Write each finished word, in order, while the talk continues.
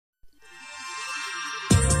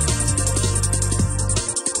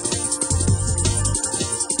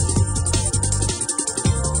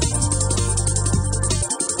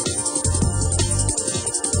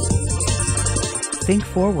Think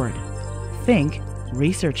forward. Think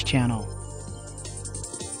Research Channel.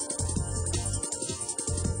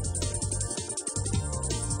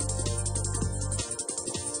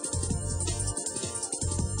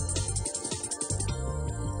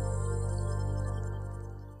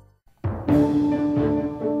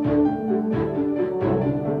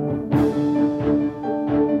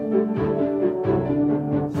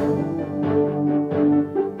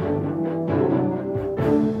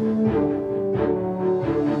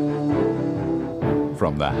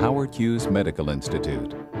 From the Howard Hughes Medical Institute,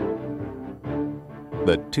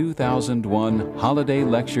 the 2001 Holiday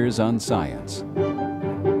Lectures on Science.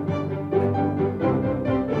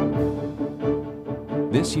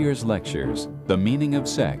 This year's lectures, The Meaning of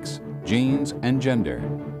Sex, Genes, and Gender,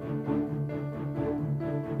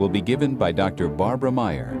 will be given by Dr. Barbara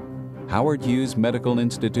Meyer, Howard Hughes Medical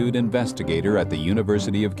Institute investigator at the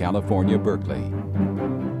University of California, Berkeley,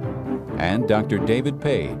 and Dr. David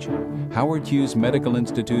Page, Howard Hughes Medical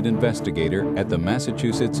Institute investigator at the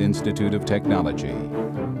Massachusetts Institute of Technology.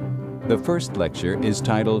 The first lecture is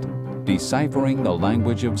titled, Deciphering the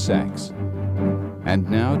Language of Sex. And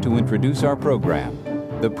now to introduce our program,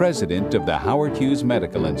 the president of the Howard Hughes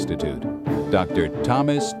Medical Institute, Dr.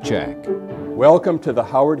 Thomas Check. Welcome to the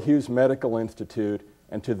Howard Hughes Medical Institute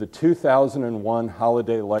and to the 2001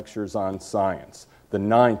 Holiday Lectures on Science, the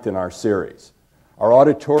 9th in our series. Our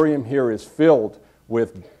auditorium here is filled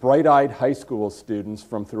with bright-eyed high school students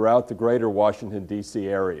from throughout the greater Washington, D.C.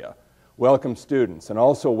 area. Welcome, students, and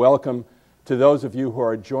also welcome to those of you who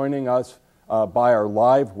are joining us by our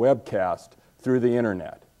live webcast through the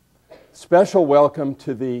internet. Special welcome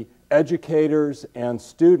to the educators and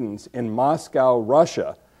students in Moscow,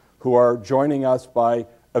 Russia, who are joining us by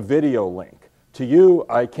a video link. To you,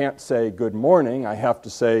 I can't say good morning, I have to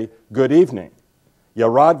say good evening.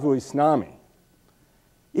 Yaradvuy s nami.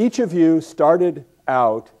 Each of you started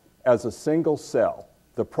out as a single cell,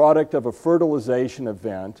 the product of a fertilization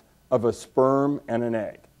event of a sperm and an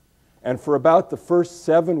egg. And for about the first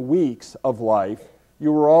 7 weeks of life,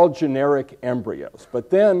 you were all generic embryos. But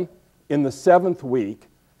then, in the 7th week,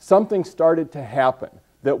 something started to happen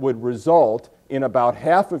that would result in about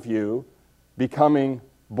half of you becoming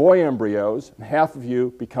boy embryos and half of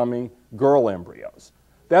you becoming girl embryos.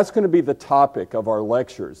 That's going to be the topic of our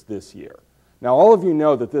lectures this year. Now, all of you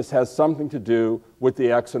know that this has something to do with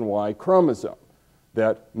the X and Y chromosome,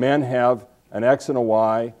 that men have an X and a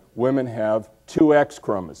Y, women have 2 X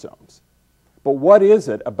chromosomes. But what is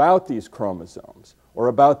it about these chromosomes, or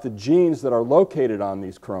about the genes that are located on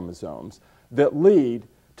these chromosomes, that lead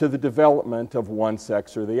to the development of one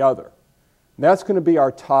sex or the other? And that's going to be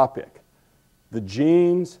our topic, the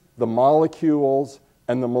genes, the molecules,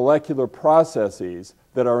 and the molecular processes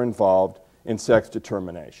that are involved in sex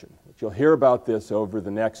determination. You'll hear about this over the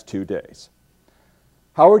next 2 days.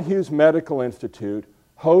 Howard Hughes Medical Institute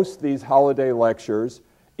hosts these holiday lectures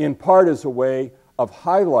in part as a way of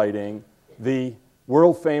highlighting the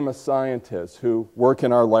world-famous scientists who work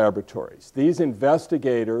in our laboratories. These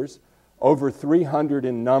investigators, over 300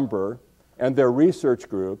 in number, and their research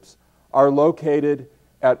groups are located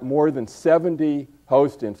at more than 70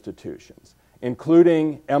 host institutions,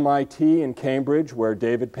 including MIT in Cambridge, where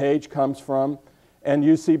David Page comes from, and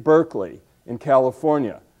UC Berkeley in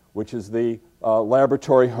California, which is the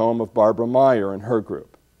laboratory home of Barbara Meyer and her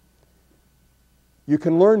group. You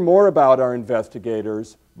can learn more about our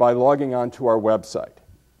investigators by logging on to our website.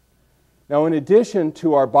 Now, in addition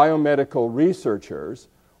to our biomedical researchers,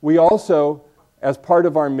 we also, as part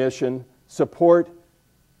of our mission, support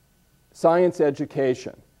science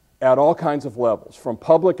education at all kinds of levels, from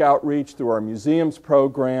public outreach through our museums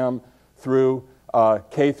program, through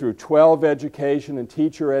K through 12 education and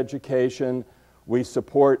teacher education. We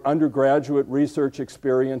support undergraduate research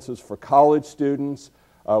experiences for college students.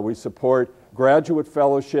 We support graduate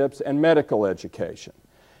fellowships and medical education.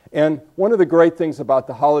 And one of the great things about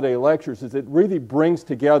the holiday lectures is it really brings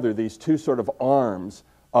together these two sort of arms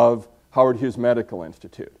of Howard Hughes Medical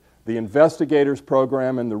Institute, the investigators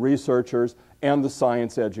program and the researchers, and the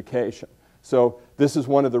science education. So this is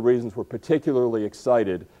one of the reasons we're particularly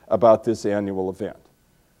excited about this annual event.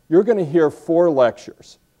 You're going to hear 4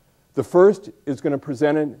 lectures. The first is going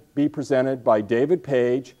to be presented by David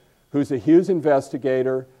Page, who's a Hughes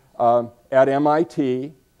investigator at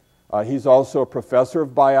MIT. He's also a professor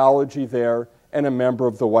of biology there and a member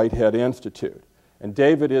of the Whitehead Institute. And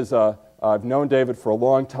David is I've known David for a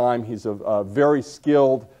long time. He's a very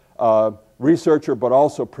skilled researcher, but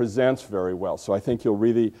also presents very well. So I think you'll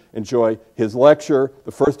really enjoy his lecture,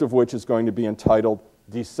 the first of which is going to be entitled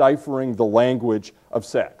Deciphering the Language of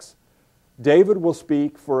Sex. David will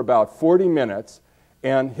speak for about 40 minutes,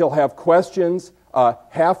 and he'll have questions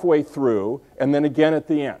halfway through, and then again at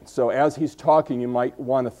the end. So as he's talking, you might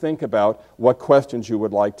want to think about what questions you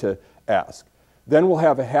would like to ask. Then we'll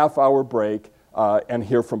have a half-hour break and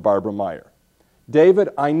hear from Barbara Meyer. David,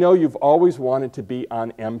 I know you've always wanted to be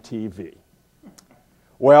on MTV.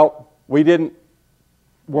 Well, we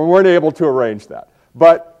weren't able to arrange that.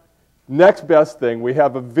 But next best thing, we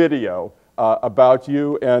have a video about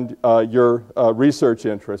you and your research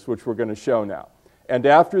interests, which we're going to show now. And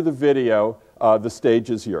after the video, the stage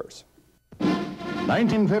is yours.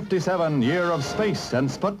 1957, year of space and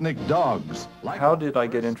Sputnik dogs. How did I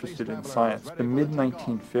get interested in science? The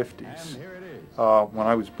mid-1950s, when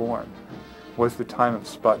I was born, was the time of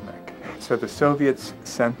Sputnik. So the Soviets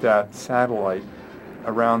sent that satellite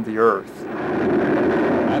around the Earth.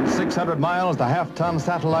 At 600 miles, the half-ton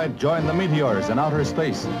satellite joined the meteors in outer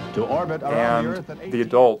space to orbit around the Earth at 18... The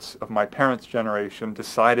adults of my parents' generation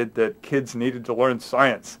decided that kids needed to learn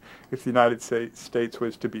science if the United States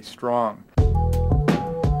was to be strong.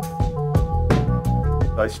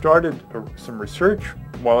 I started some research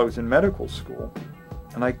while I was in medical school,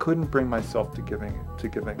 and I couldn't bring myself to giving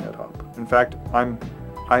it up. In fact,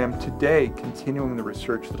 I am today continuing the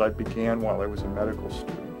research that I began while I was a medical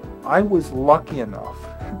student. I was lucky enough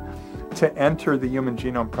to enter the Human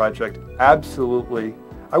Genome Project absolutely,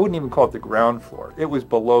 I wouldn't even call it the ground floor. It was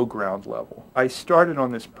below ground level. I started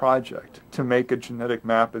on this project to make a genetic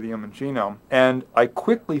map of the human genome, and I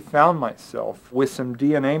quickly found myself with some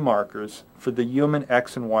DNA markers for the human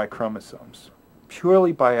X and Y chromosomes,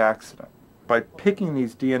 purely by accident. By picking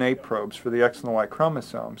these DNA probes for the X and the Y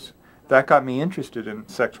chromosomes, that got me interested in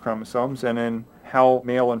sex chromosomes and in how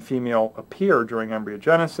male and female appear during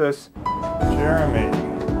embryogenesis. Jeremy,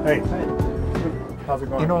 hey, how's it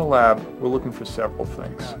going? In our lab, we're looking for several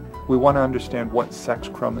things. We want to understand what sex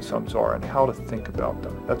chromosomes are and how to think about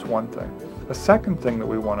them. That's one thing. A second thing that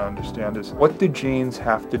we want to understand is what do genes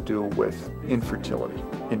have to do with infertility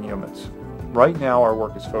in humans? Right now, our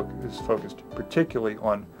work is focused particularly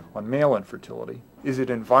on male infertility. Is it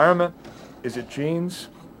environment? Is it genes?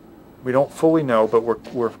 We don't fully know, but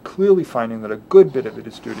we're clearly finding that a good bit of it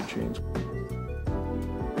is due to genes.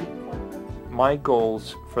 My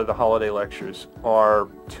goals for the holiday lectures are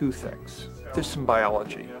two things. There's some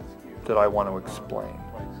biology that I want to explain.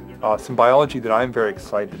 Some biology that I'm very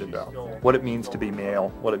excited about. What it means to be male,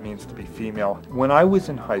 what it means to be female. When I was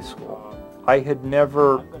in high school, I had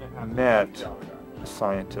never met a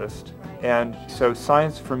scientist, and so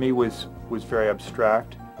science for me was very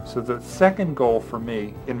abstract. So the second goal for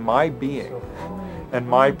me in my being and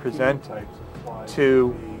my presenting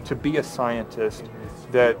to be a scientist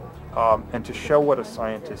that and to show what a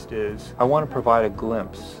scientist is, I want to provide a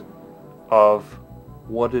glimpse of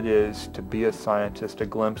what it is to be a scientist, a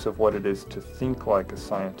glimpse of what it is to think like a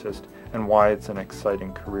scientist, and why it's an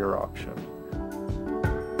exciting career option.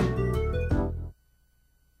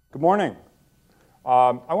 Good morning.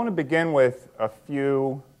 I want to begin with a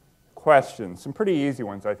few questions, some pretty easy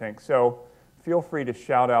ones, I think. So feel free to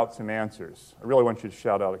shout out some answers. I really want you to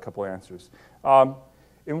shout out a couple answers.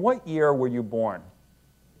 In what year were you born?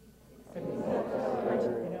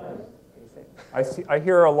 I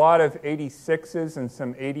hear a lot of 86s and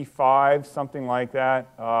some 85s, something like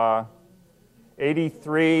that.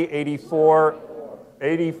 83, 84,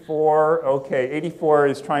 84. Okay, 84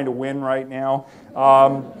 is trying to win right now.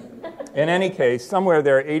 In any case, somewhere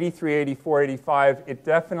there, 83, 84, 85, it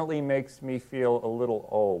definitely makes me feel a little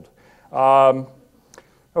old.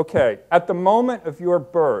 Okay, at the moment of your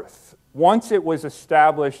birth, once it was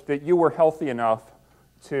established that you were healthy enough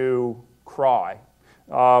to cry,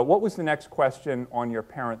 what was the next question on your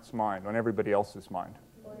parents' mind, on everybody else's mind?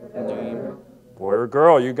 Boy or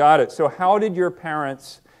girl, you got it. So how did your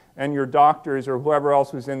parents and your doctors or whoever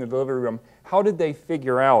else was in the delivery room, how did they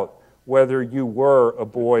figure out whether you were a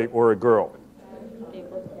boy or a girl?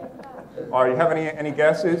 You have any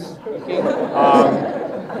guesses?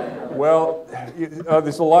 Well,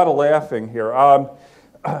 there's a lot of laughing here.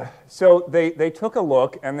 So they took a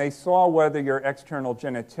look and they saw whether your external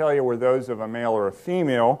genitalia were those of a male or a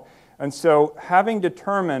female. And so having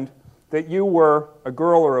determined that you were a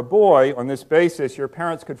girl or a boy on this basis, your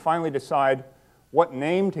parents could finally decide what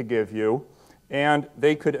name to give you, and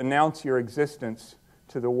they could announce your existence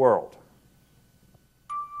to the world.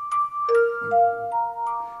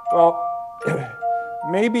 Well,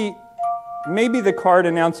 maybe the card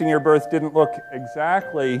announcing your birth didn't look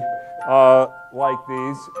exactly like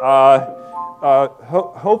these.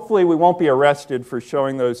 Hopefully we won't be arrested for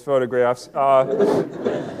showing those photographs.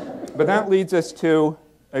 But that leads us to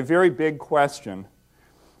a very big question,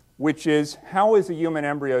 which is, how is a human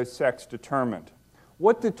embryo's sex determined?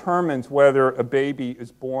 what determines whether a baby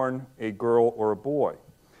is born a girl or a boy?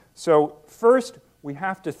 So first, we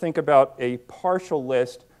have to think about a partial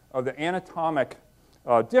list of the anatomic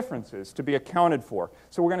differences to be accounted for.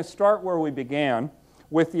 So we're going to start where we began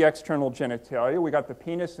with the external genitalia. We got the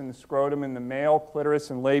penis and the scrotum in the male, clitoris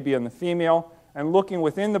and labia in the female, and looking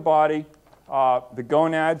within the body, the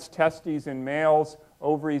gonads, testes in males,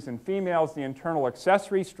 ovaries in females, the internal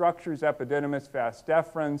accessory structures, epididymis, vas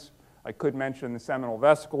deferens. I could mention the seminal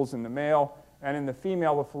vesicles in the male, and in the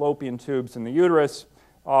female, the fallopian tubes in the uterus.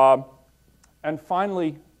 And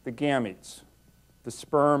finally, the gametes, the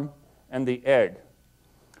sperm and the egg.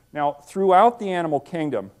 Now, throughout the animal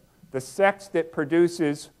kingdom, the sex that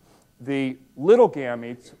produces the little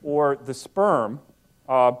gametes, or the sperm,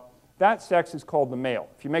 that sex is called the male.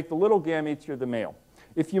 If you make the little gametes, you're the male.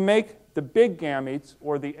 If you make the big gametes,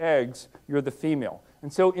 or the eggs, you're the female.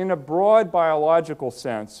 And so in a broad biological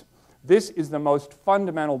sense, this is the most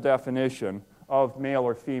fundamental definition of male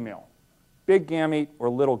or female. Big gamete or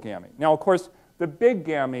little gamete. Now, of course, the big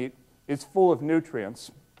gamete is full of nutrients,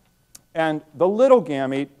 and the little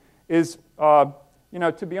gamete is,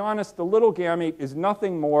 to be honest, the little gamete is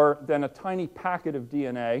nothing more than a tiny packet of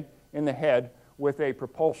DNA in the head with a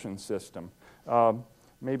propulsion system.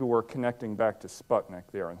 Maybe we're connecting back to Sputnik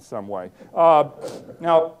there in some way.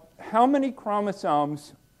 Now, how many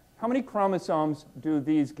chromosomes do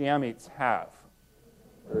these gametes have?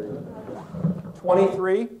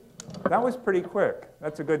 23? That was pretty quick.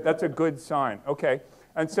 That's a good sign. Okay.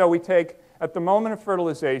 And so we take, at the moment of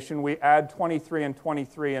fertilization, we add 23 and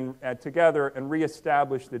 23 together and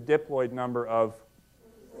reestablish the diploid number of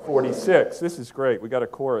 46. This is great. We got a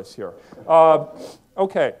chorus here.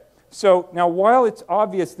 Okay. So now, while it's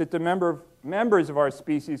obvious that the members of our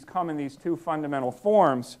species come in these two fundamental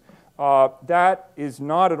forms, that is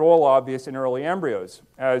not at all obvious in early embryos,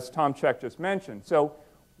 as Tom Cech just mentioned. So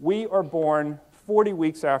we are born 40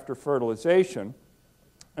 weeks after fertilization,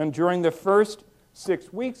 and during the first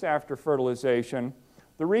 6 weeks after fertilization,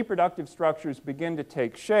 the reproductive structures begin to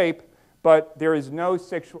take shape, but there is no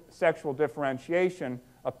sexual differentiation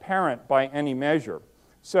apparent by any measure.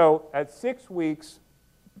 So at 6 weeks,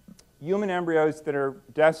 human embryos that are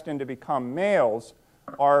destined to become males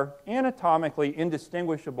are anatomically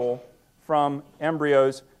indistinguishable from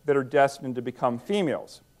embryos that are destined to become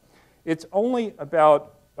females. It's only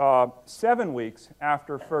about 7 weeks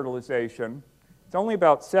after fertilization. It's only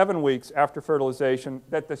about 7 weeks after fertilization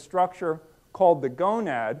that the structure called the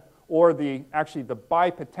gonad, or actually the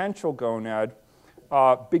bipotential gonad,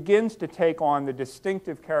 begins to take on the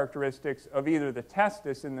distinctive characteristics of either the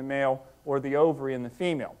testis in the male or the ovary in the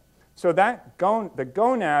female. So the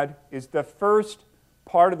gonad is the first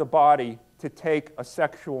part of the body to take a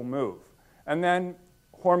sexual move. And then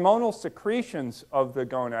hormonal secretions of the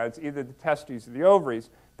gonads, either the testes or the ovaries,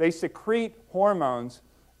 they secrete hormones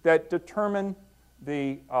that determine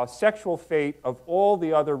the sexual fate of all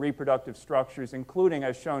the other reproductive structures, including,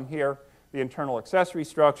 as shown here, the internal accessory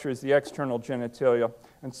structures, the external genitalia,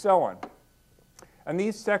 and so on. And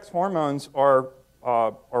these sex hormones are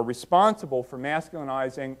responsible for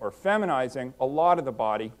masculinizing or feminizing a lot of the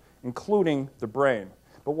body, including the brain.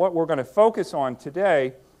 But what we're going to focus on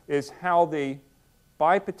today is how the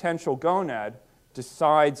bipotential gonad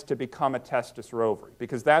decides to become a testis or ovary,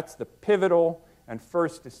 because that's the pivotal and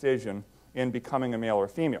first decision in becoming a male or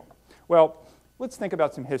female. Well, let's think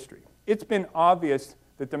about some history. It's been obvious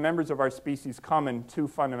that the members of our species come in two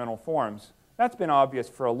fundamental forms. That's been obvious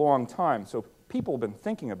for a long time, so people have been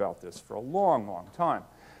thinking about this for a long, long time.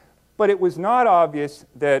 But it was not obvious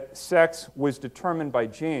that sex was determined by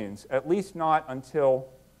genes, at least not until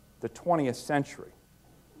the 20th century.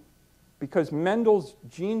 Because Mendel's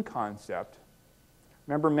gene concept,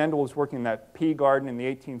 remember Mendel was working in that pea garden in the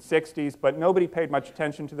 1860s, but nobody paid much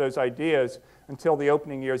attention to those ideas until the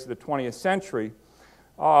opening years of the 20th century.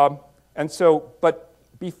 But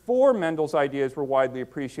before Mendel's ideas were widely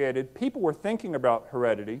appreciated, people were thinking about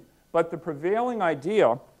heredity, but the prevailing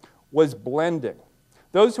idea was blending.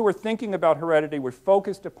 Those who were thinking about heredity were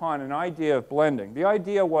focused upon an idea of blending. The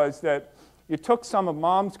idea was that you took some of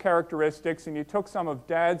mom's characteristics and you took some of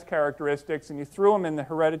dad's characteristics and you threw them in the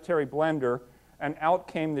hereditary blender, and out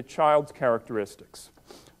came the child's characteristics.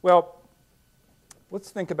 Well, let's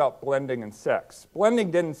think about blending and sex.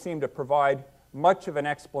 Blending didn't seem to provide much of an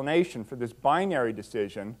explanation for this binary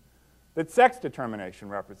decision that sex determination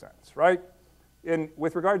represents, right?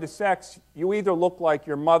 With regard to sex, you either look like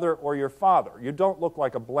your mother or your father. You don't look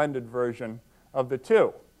like a blended version of the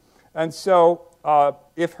two. And so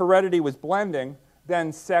if heredity was blending,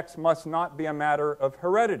 then sex must not be a matter of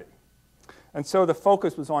heredity. And so the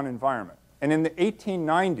focus was on environment. And in the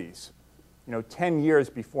 1890s, 10 years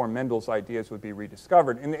before Mendel's ideas would be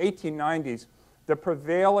rediscovered. In the 1890s, the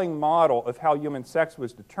prevailing model of how human sex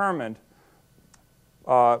was determined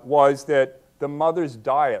was that the mother's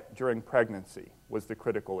diet during pregnancy was the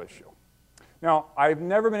critical issue. Now, I've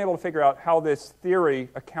never been able to figure out how this theory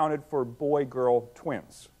accounted for boy-girl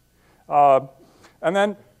twins. And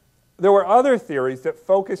then there were other theories that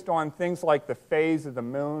focused on things like the phase of the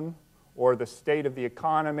moon, or the state of the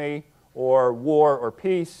economy, or war or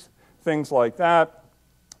peace, things like that.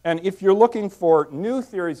 And if you're looking for new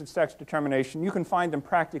theories of sex determination, you can find them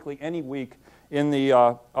practically any week in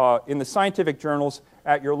the scientific journals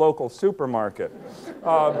at your local supermarket.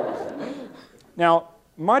 Now,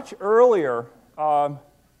 much earlier,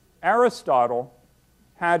 Aristotle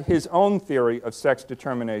had his own theory of sex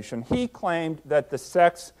determination. He claimed that the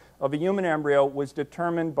sex of a human embryo was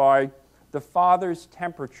determined by the father's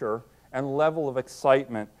temperature and level of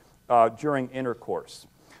excitement during intercourse.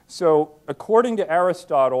 So, according to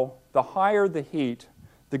Aristotle, the higher the heat,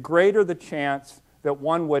 the greater the chance that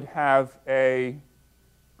one would have a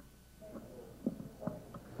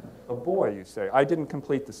boy, you say. I didn't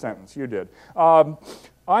complete the sentence. You did.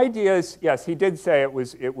 Ideas, yes, he did say it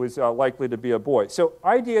was likely to be a boy. So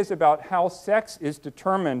ideas about how sex is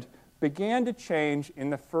determined began to change in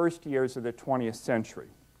the first years of the 20th century.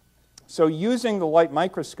 So using the light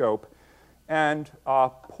microscope and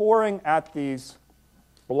pouring at these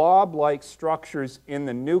blob-like structures in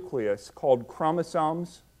the nucleus called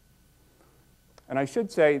chromosomes. And I should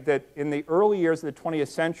say that in the early years of the 20th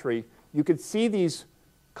century, you could see these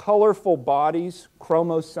colorful bodies,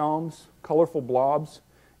 chromosomes, colorful blobs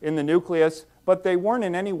in the nucleus, but they weren't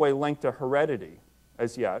in any way linked to heredity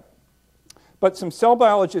as yet. But some cell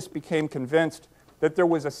biologists became convinced that there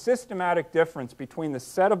was a systematic difference between the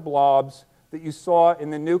set of blobs that you saw in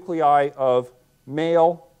the nuclei of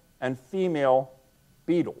male and female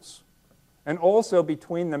beetles, and also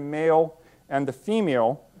between the male and the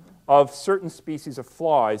female of certain species of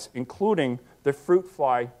flies, including the fruit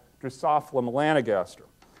fly Drosophila melanogaster.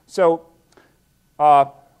 So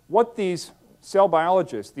what these cell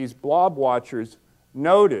biologists, these blob watchers,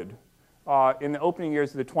 noted in the opening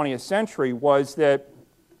years of the 20th century was that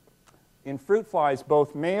in fruit flies,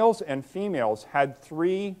 both males and females had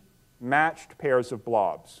 3 matched pairs of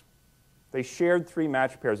blobs. They shared 3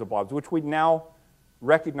 matched pairs of blobs, which we now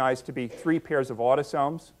recognize to be 3 pairs of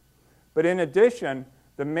autosomes. But in addition,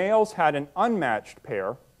 the males had an unmatched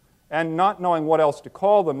pair, and not knowing what else to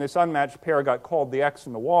call them, this unmatched pair got called the X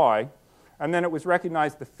and the Y. And then it was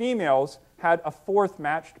recognized the females had a 4th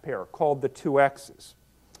matched pair called the 2Xs.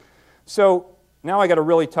 So now I got a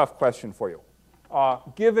really tough question for you.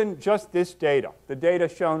 Given just this data, the data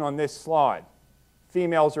shown on this slide,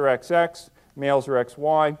 females are XX, males are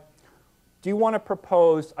XY, do you want to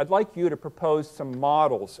propose, I'd like you to propose some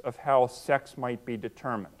models of how sex might be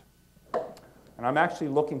determined. And I'm actually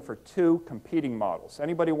looking for 2 competing models.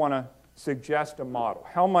 Anybody want to suggest a model?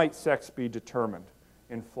 How might sex be determined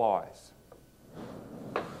in flies?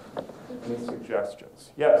 Any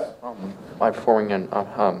suggestions? Yes? By performing an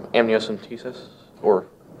amniocentesis, or?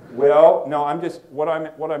 Well, no, what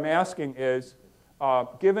I'm asking is,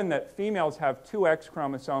 given that females have 2 X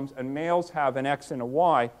chromosomes and males have an X and a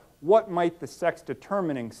Y, what might the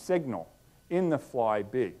sex-determining signal in the fly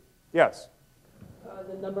be? Yes?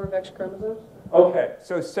 The number of X chromosomes. Okay,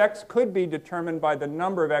 so sex could be determined by the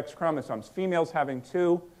number of X chromosomes, females having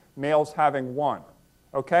 2, males having 1.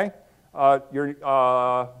 Okay?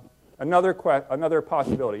 Another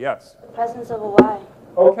possibility, yes? Presence of a Y.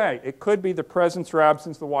 Okay, it could be the presence or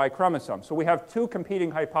absence of the Y chromosome. So we have 2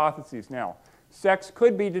 competing hypotheses now. Sex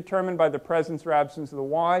could be determined by the presence or absence of the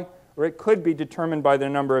Y, or it could be determined by the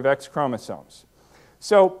number of X chromosomes.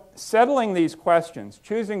 So settling these questions,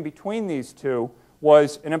 choosing between these 2,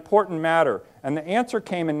 was an important matter. And the answer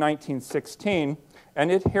came in 1916,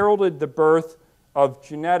 and it heralded the birth of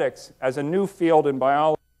genetics as a new field in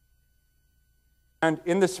biology. And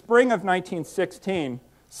in the spring of 1916,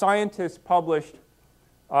 scientists published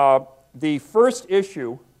the first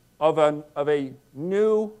issue of a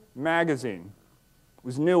new magazine. It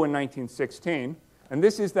was new in 1916, and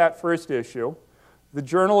this is that first issue. The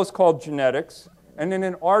journal is called Genetics, and in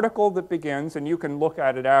an article that begins, and you can look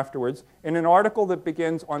at it afterwards, in an article that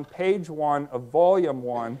begins on page 1 of volume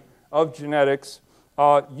 1 of Genetics,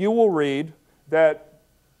 you will read that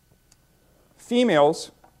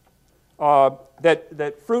females,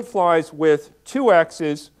 that fruit flies with 2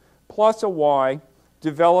 X's plus a Y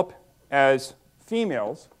develop as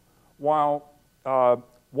females, while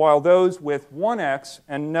those with 1 X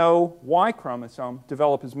and no Y chromosome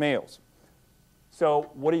develop as males.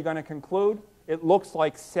 So what are you going to conclude? It looks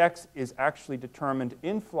like sex is actually determined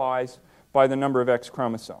in flies by the number of X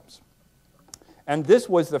chromosomes. And this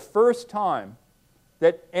was the first time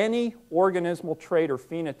that any organismal trait or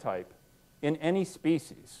phenotype in any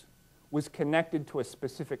species was connected to a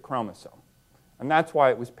specific chromosome. And that's why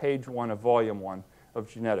it was page 1 of volume 1 of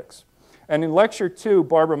genetics. And in lecture 2,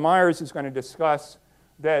 Barbara Myers is going to discuss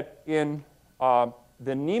that in the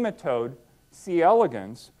nematode C.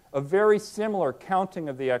 elegans, a very similar counting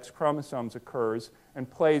of the X chromosomes occurs and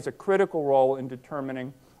plays a critical role in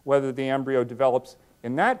determining whether the embryo develops,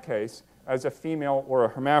 in that case, as a female or a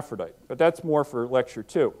hermaphrodite. But that's more for lecture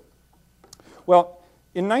 2. Well,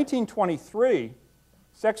 in 1923,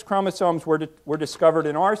 sex chromosomes were discovered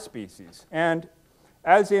in our species. And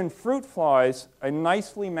as in fruit flies, a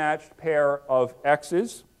nicely matched pair of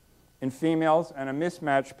X's in females and a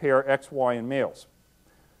mismatched pair XY in males.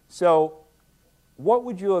 So what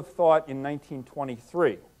would you have thought in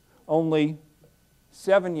 1923, only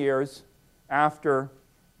 7 years after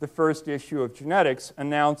the first issue of Genetics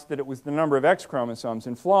announced that it was the number of X chromosomes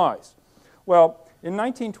in flies? Well, in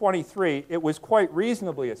 1923, it was quite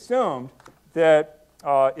reasonably assumed that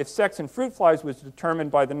if sex in fruit flies was determined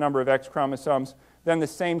by the number of X chromosomes, then the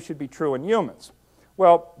same should be true in humans.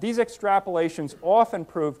 Well, these extrapolations often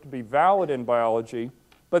proved to be valid in biology,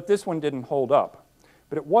 but this one didn't hold up.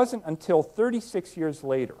 But it wasn't until 36 years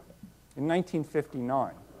later, in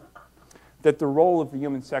 1959, that the role of the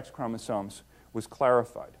human sex chromosomes was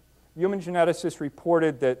clarified. Human geneticists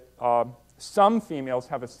reported that some females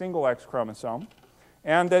have a single X chromosome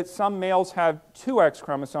and that some males have 2 X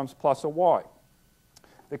chromosomes plus a Y.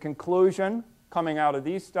 The conclusion coming out of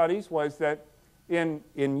these studies was that in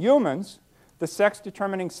humans, the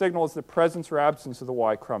sex-determining signal is the presence or absence of the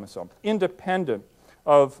Y chromosome, independent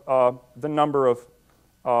of the number of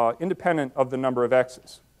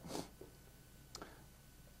X's.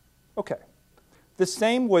 Okay. The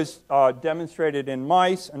same was demonstrated in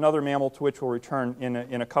mice, another mammal to which we'll return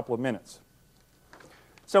in a couple of minutes.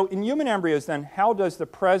 So in human embryos, then, how does the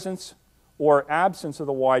presence or absence of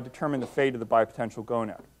the Y determine the fate of the bipotential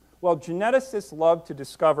gonad? Well, geneticists love to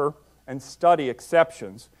discover and study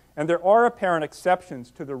exceptions, and there are apparent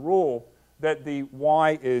exceptions to the rule that the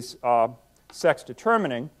Y is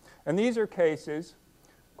sex-determining, and these are cases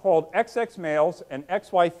called XX males and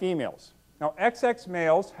XY females. Now, XX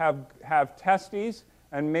males have testes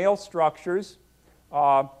and male structures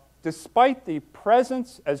despite the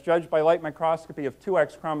presence, as judged by light microscopy, of 2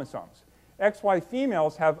 X chromosomes. XY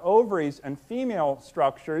females have ovaries and female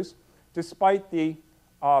structures despite the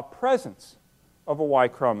presence of a Y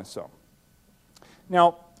chromosome.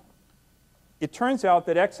 Now, it turns out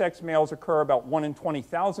that XX males occur about 1 in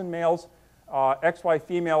 20,000 males, XY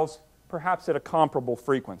females perhaps at a comparable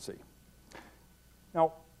frequency.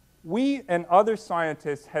 Now, we and other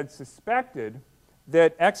scientists had suspected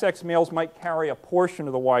that XX males might carry a portion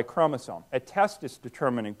of the Y chromosome, a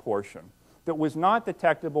testis-determining portion, that was not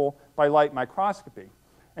detectable by light microscopy.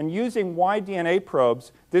 And using Y DNA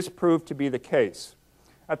probes, this proved to be the case.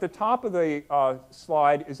 At the top of the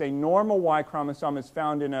slide is a normal Y chromosome is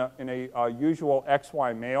found in a usual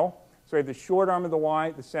XY male. So we have the short arm of the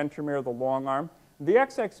Y, the centromere, the long arm. The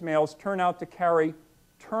XX males turn out to carry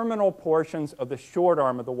terminal portions of the short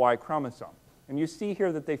arm of the Y chromosome. And you see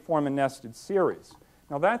here that they form a nested series.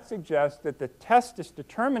 Now that suggests that the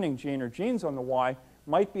testis-determining gene or genes on the Y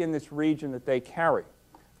might be in this region that they carry.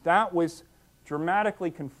 That was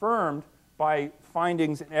dramatically confirmed by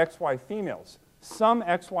findings in XY females. Some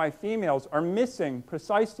XY females are missing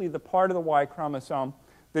precisely the part of the Y chromosome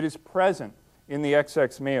that is present in the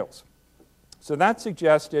XX males. So that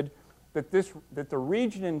suggested that the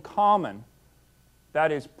region in common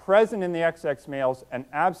that is present in the XX males and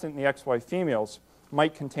absent in the XY females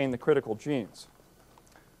might contain the critical genes.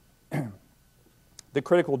 The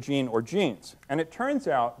critical gene or genes. And it turns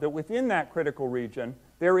out that within that critical region,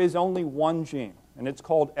 there is only one gene, and it's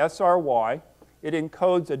called SRY. It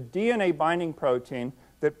encodes a DNA binding protein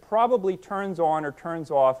that probably turns on or turns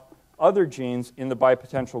off other genes in the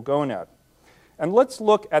bipotential gonad. And let's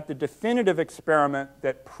look at the definitive experiment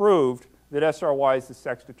that proved that SRY is the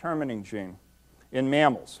sex-determining gene in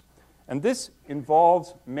mammals. And this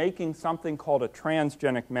involves making something called a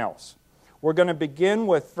transgenic mouse. We're going to begin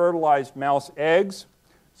with fertilized mouse eggs.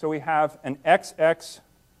 So we have an XX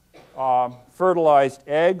fertilized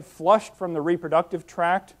egg flushed from the reproductive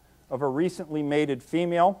tract of a recently mated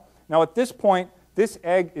female. Now at this point, this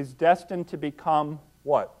egg is destined to become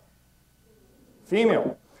what?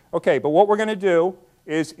 Female. Okay, but what we're going to do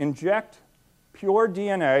is inject pure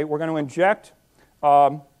DNA. We're going to inject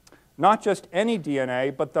not just any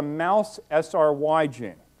DNA, but the mouse SRY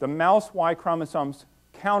gene, the mouse Y chromosome's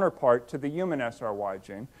counterpart to the human SRY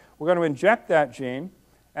gene. We're going to inject that gene,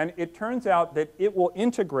 And it turns out that it will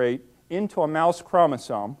integrate into a mouse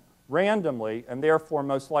chromosome randomly, and therefore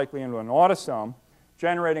most likely into an autosome,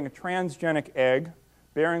 generating a transgenic egg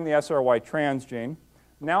bearing the SRY transgene.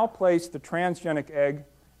 Now place the transgenic egg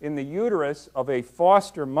in the uterus of a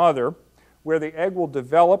foster mother, where the egg will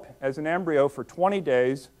develop as an embryo for 20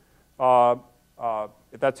 days.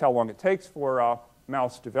 That's how long it takes for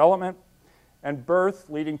mouse development. And birth,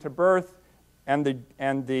 leading to birth, and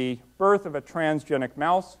the birth of a transgenic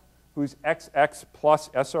mouse who's XX plus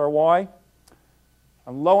SRY.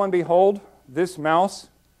 And lo and behold, this mouse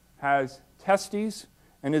has testes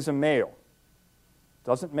and is a male.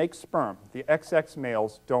 Doesn't make sperm. The XX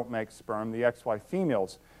males don't make sperm. The XY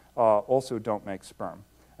females also don't make sperm.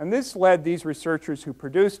 And this led these researchers who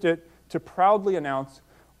produced it to proudly announce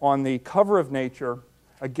on the cover of Nature,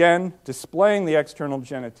 again displaying the external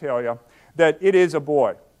genitalia, that it is a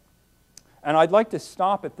boy. And I'd like to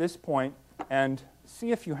stop at this point and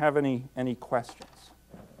see if you have any questions.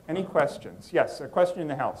 Any questions? Yes, a question in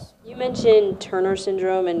the house. You mentioned Turner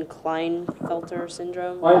syndrome and Klinefelter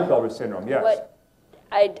syndrome. Klinefelter syndrome, yes.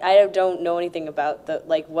 I don't know anything about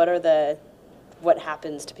what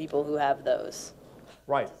happens to people who have those.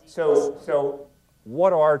 Right. So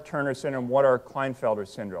what are Turner syndrome? What are Klinefelter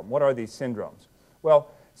syndrome? What are these syndromes? Well,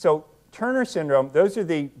 so Turner syndrome, those are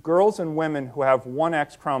the girls and women who have one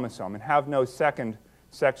X chromosome and have no second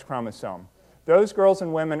sex chromosome. Those girls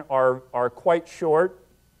and women are quite short.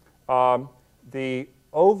 The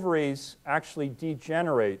ovaries actually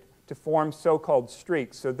degenerate to form so-called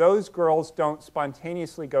streaks. So those girls don't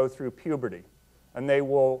spontaneously go through puberty, and they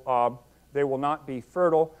will not be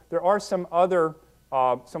fertile. There are some other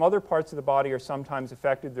parts of the body are sometimes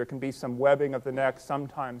affected. There can be some webbing of the neck,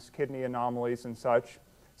 sometimes kidney anomalies and such.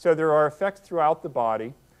 So there are effects throughout the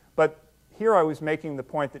body. But here I was making the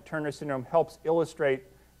point that Turner syndrome helps illustrate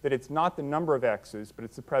that it's not the number of X's, but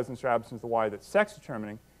it's the presence or absence of the Y that's sex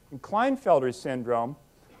determining. In Klinefelter syndrome,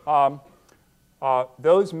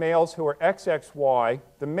 those males who are XXY,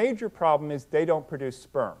 the major problem is they don't produce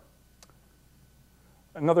sperm.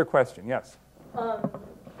 Another question, yes?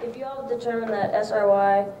 If you all determine that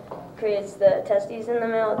SRY creates the testes in the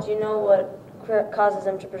male, do you know what causes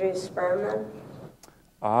them to produce sperm then?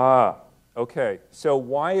 Okay. So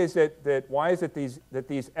why is it that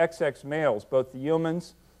these XX males, both the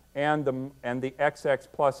humans and the XX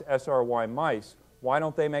plus SRY mice, why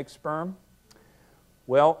don't they make sperm?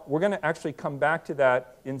 Well, we're going to actually come back to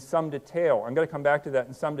that in some detail. I'm going to come back to that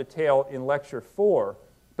in some detail in Lecture 4.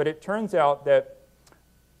 But it turns out that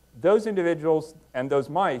those individuals and those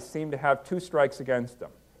mice seem to have two strikes against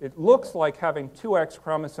them. It looks like having two X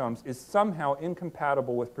chromosomes is somehow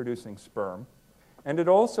incompatible with producing sperm. And it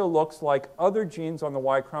also looks like other genes on the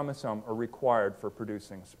Y chromosome are required for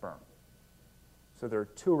producing sperm. So there are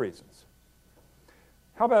two reasons.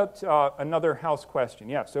 How about another house question?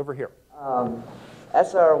 Yes, over here.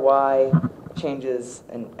 SRY changes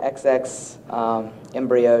an XX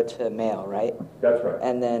embryo to male, right? That's right.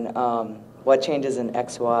 And then what changes an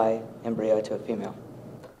XY embryo to a female?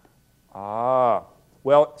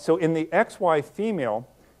 Well, so in the XY female,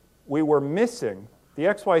 we were missing, the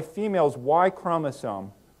XY female's Y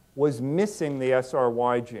chromosome was missing the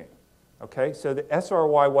SRY gene. Okay, so the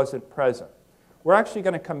SRY wasn't present. We're actually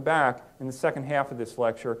going to come back in the second half of this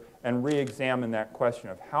lecture and re-examine that question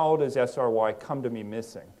of how does SRY come to be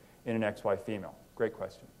missing in an XY female? Great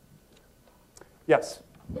question. Yes?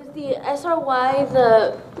 Is the SRY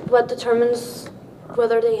what determines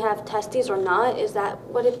whether they have testes or not? Is that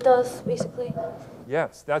what it does, basically?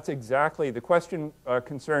 Yes, that's exactly. The question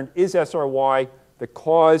concerned, is SRY the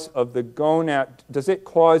cause of the gonad? Does it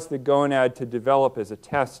cause the gonad to develop as a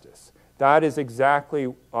testis? That is exactly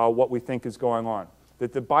what we think is going on.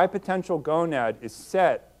 That the bipotential gonad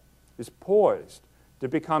is poised to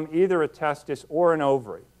become either a testis or an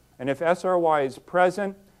ovary. And if SRY is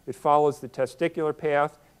present, it follows the testicular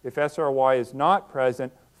path. If SRY is not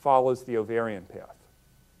present, follows the ovarian path.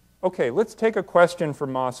 Okay, let's take a question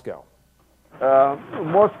from Moscow.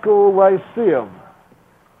 Moscow Lyceum.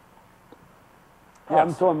 Yes.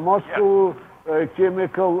 Anton, Moscow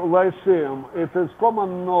Chemical Lyceum. It is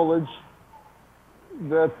common knowledge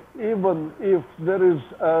that even if there is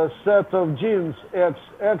a set of genes X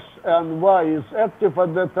and Y is active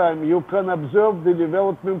at that time, you can observe the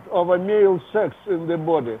development of a male sex in the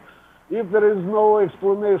body. If there is no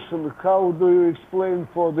explanation, how do you explain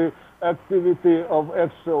for the activity of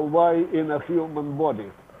X or Y in a human body?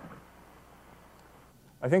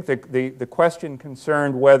 I think the question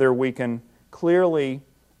concerned whether we can clearly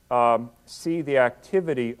see the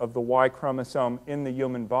activity of the Y chromosome in the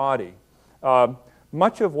human body.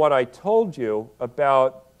 Much of what I told you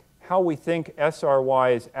about how we think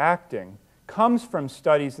SRY is acting comes from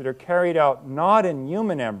studies that are carried out not in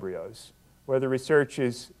human embryos, where the research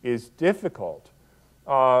is difficult,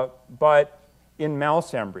 but in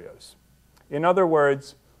mouse embryos. In other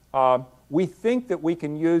words, we think that we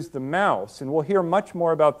can use the mouse, and we'll hear much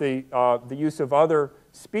more about the use of other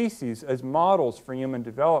species as models for human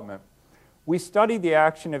development. We study the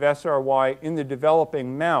action of SRY in the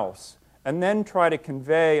developing mouse and then try to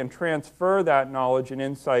convey and transfer that knowledge and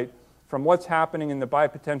insight from what's happening in the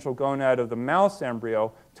bipotential gonad of the mouse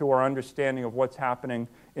embryo to our understanding of what's happening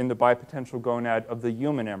in the bipotential gonad of the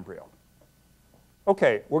human embryo.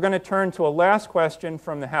 Okay, we're going to turn to a last question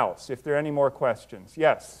from the house, if there are any more questions.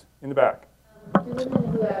 Yes, in the back. Do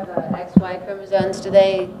women who have XY chromosomes, do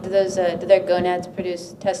their gonads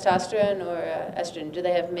produce testosterone or estrogen? Do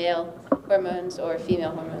they have male hormones or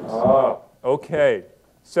female hormones? Okay.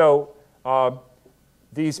 So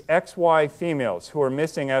these XY females who are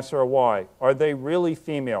missing SRY, are they really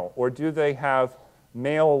female, or do they have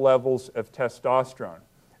male levels of testosterone?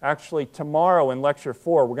 Actually, tomorrow in Lecture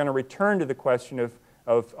 4, we're going to return to the question of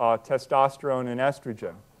testosterone and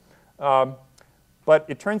estrogen. But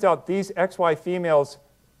it turns out these XY females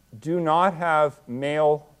do not have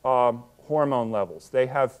male hormone levels. They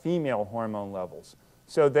have female hormone levels.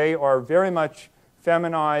 So they are very much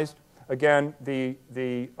feminized. Again,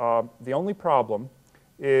 the only problem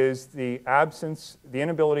is the absence, the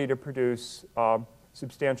inability to produce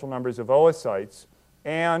substantial numbers of oocytes,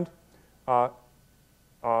 and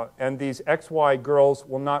these XY girls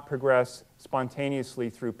will not progress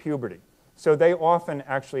spontaneously through puberty. So they often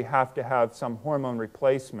actually have to have some hormone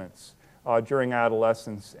replacements during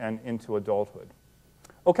adolescence and into adulthood.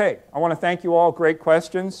 Okay, I want to thank you all. Great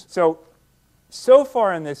questions. So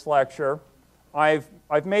far in this lecture,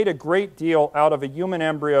 I've made a great deal out of a human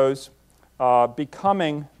embryo's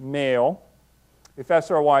becoming male if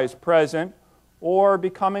SRY is present, or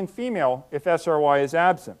becoming female if SRY is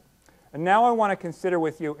absent. And now I want to consider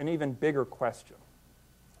with you an even bigger question.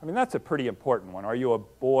 I mean, that's a pretty important one. Are you a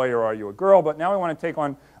boy or are you a girl? But now I want to take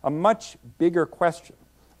on a much bigger question,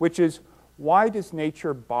 which is, why does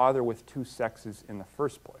nature bother with two sexes in the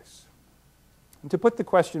first place? And to put the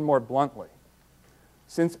question more bluntly,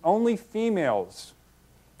 since only females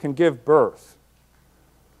can give birth,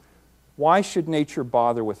 why should nature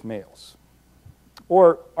bother with males?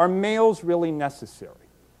 Or are males really necessary?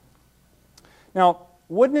 Now,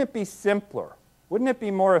 wouldn't it be simpler, wouldn't it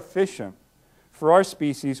be more efficient for our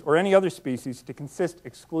species or any other species to consist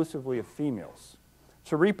exclusively of females,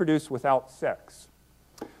 to reproduce without sex?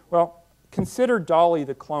 Well, consider Dolly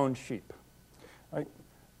the cloned sheep. Right?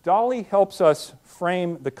 Dolly helps us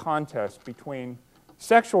frame the contest between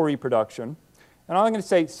sexual reproduction, and I'm going to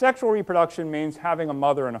say sexual reproduction means having a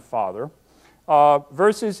mother and a father,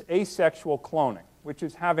 versus asexual cloning, which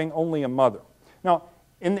is having only a mother. Now,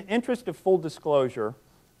 in the interest of full disclosure,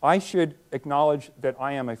 I should acknowledge that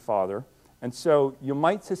I am a father, and so you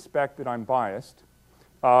might suspect that I'm biased,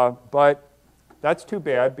 but that's too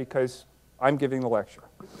bad because I'm giving the lecture.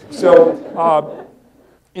 So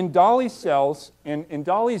in Dolly's cells, in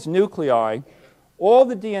Dolly's nuclei, all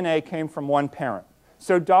the DNA came from one parent.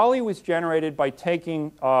 So Dolly was generated by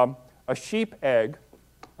taking a sheep egg,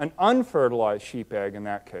 an unfertilized sheep egg in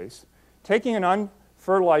that case, taking an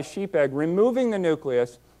unfertilized sheep egg, removing the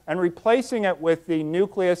nucleus, and replacing it with the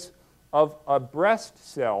nucleus of a breast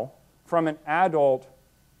cell from an adult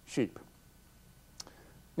sheep.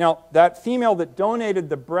 Now, that female that donated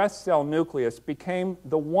the breast cell nucleus became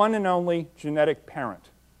the one and only genetic parent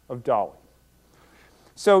of Dolly.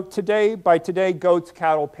 So by today, goats,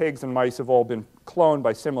 cattle, pigs, and mice have all been cloned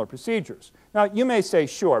by similar procedures. Now, you may say,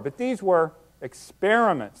 sure, but these were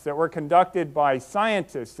experiments that were conducted by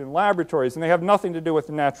scientists in laboratories, and they have nothing to do with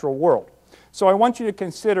the natural world. So I want you to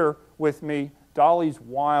consider with me Dolly's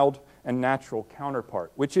wild and natural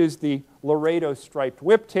counterpart, which is the Laredo striped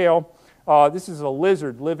whiptail. This is a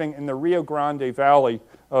lizard living in the Rio Grande Valley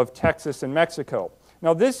of Texas and Mexico.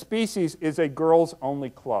 Now, this species is a girls-only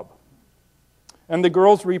club, and the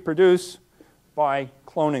girls reproduce by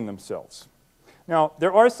cloning themselves. Now,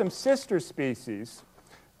 there are some sister species,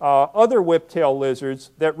 other whiptail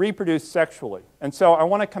lizards, that reproduce sexually. And so I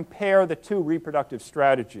want to compare the two reproductive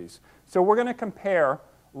strategies. So we're going to compare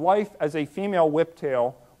life as a female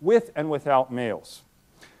whiptail with and without males.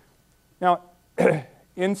 Now,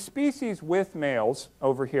 in species with males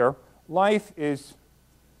over here, life is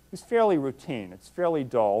fairly routine. It's fairly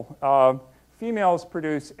dull. Females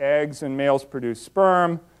produce eggs and males produce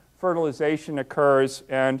sperm. Fertilization occurs,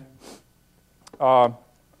 and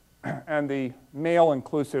the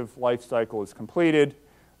male-inclusive life cycle is completed.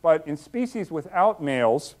 But in species without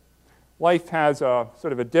males, life has a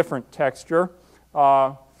sort of a different texture.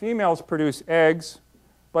 Females produce eggs,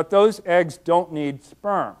 but those eggs don't need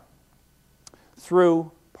sperm.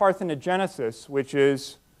 Through parthenogenesis, which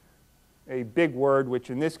is a big word, which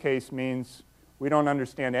in this case means we don't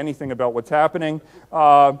understand anything about what's happening,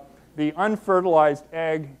 the unfertilized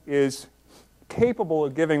egg is capable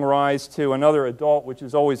of giving rise to another adult, which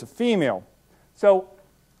is always a female. So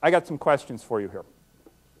I got some questions for you here.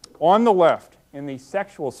 On the left, in the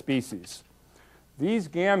sexual species, these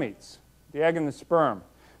gametes, the egg and the sperm,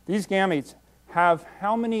 these gametes have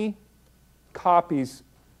how many copies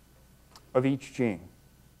of each gene?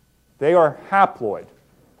 They are haploid,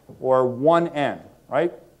 or 1N,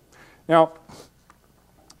 right? Now,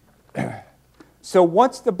 so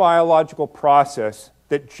what's the biological process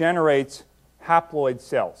that generates haploid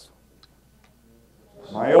cells?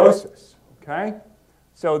 Meiosis, okay?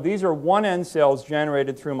 So these are 1N cells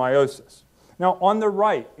generated through meiosis. Now, on the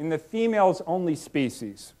right, in the females-only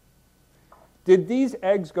species, did these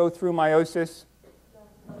eggs go through meiosis?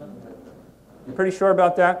 You pretty sure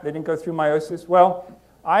about that? They didn't go through meiosis? Well,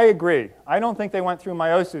 I agree. I don't think they went through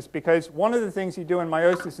meiosis because one of the things you do in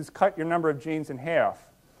meiosis is cut your number of genes in half.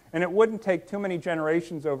 And it wouldn't take too many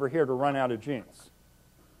generations over here to run out of genes,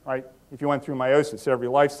 right, if you went through meiosis every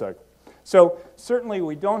life cycle. So certainly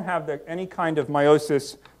we don't have any kind of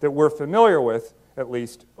meiosis that we're familiar with, at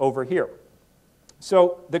least over here.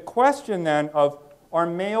 So the question then of are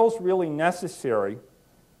males really necessary,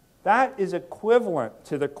 that is equivalent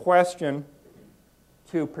to the question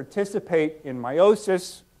to participate in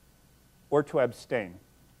meiosis or to abstain,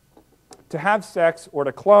 to have sex or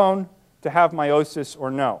to clone, to have meiosis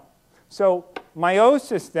or no. So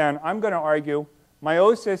meiosis then, I'm going to argue,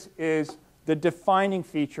 meiosis is the defining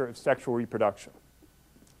feature of sexual reproduction.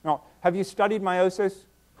 Now, have you studied meiosis?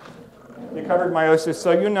 You covered meiosis,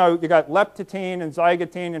 so you know you got leptotene and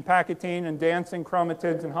zygotene and pachytene and dancing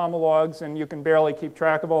chromatids and homologs, and you can barely keep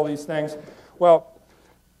track of all these things. Well,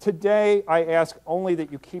 today I ask only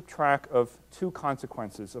that you keep track of two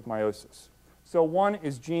consequences of meiosis. So one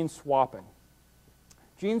is gene swapping.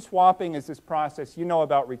 Gene swapping is this process you know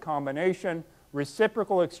about recombination,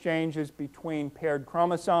 reciprocal exchanges between paired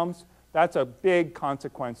chromosomes. That's a big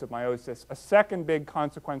consequence of meiosis. A second big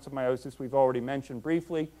consequence of meiosis we've already mentioned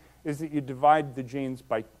briefly is that you divide the genes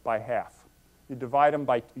by half. You divide them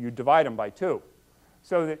by 2,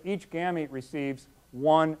 so that each gamete receives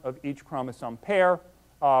one of each chromosome pair,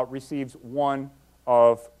 receives one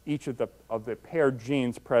of each of the paired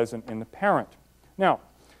genes present in the parent. Now,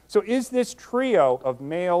 so is this trio of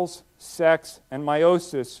males, sex, and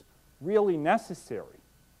meiosis really necessary?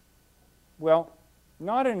 Well,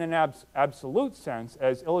 not in an absolute sense,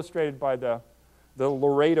 as illustrated by the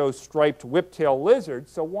Laredo striped whiptail lizard,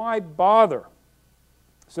 so why bother?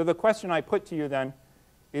 So the question I put to you then,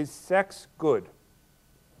 is sex good?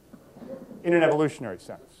 In an evolutionary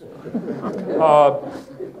sense.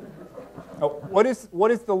 What is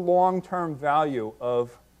the long-term value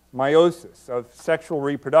of meiosis, of sexual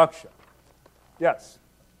reproduction? Yes?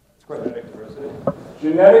 Genetic diversity.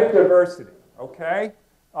 Genetic diversity, okay.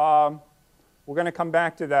 We're going to come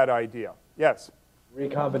back to that idea. Yes?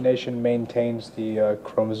 Recombination maintains the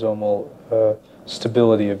chromosomal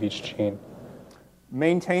stability of each gene.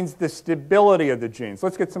 Maintains the stability of the genes.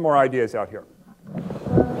 Let's get some more ideas out here. We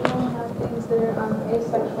don't have things that are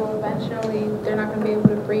asexual. Eventually, they're not going to be able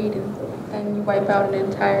to breed, and you wipe out an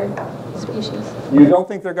entire species. You don't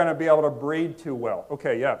think they're going to be able to breed too well?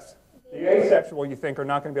 Okay, yes. The asexual, you think, are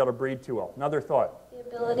not going to be able to breed too well. Another thought. The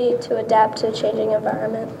ability to adapt to a changing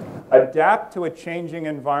environment. Adapt to a changing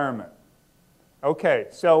environment. Okay,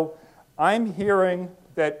 so I'm hearing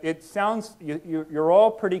that it sounds, you're all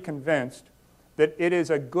pretty convinced that it is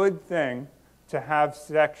a good thing to have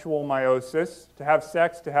sexual meiosis, to have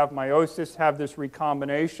sex, to have meiosis, have this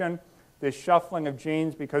recombination, this shuffling of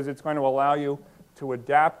genes, because it's going to allow you to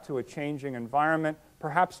adapt to a changing environment,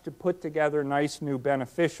 perhaps to put together nice new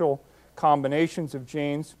beneficial combinations of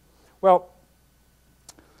genes. Well,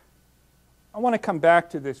 I want to come back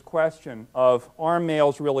to this question of are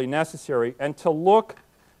males really necessary, and I want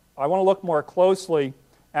to look more closely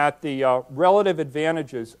at the relative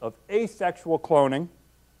advantages of asexual cloning.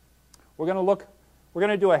 We're going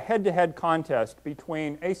to do a head-to-head contest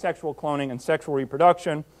between asexual cloning and sexual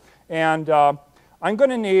reproduction, and I'm going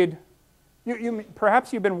to need,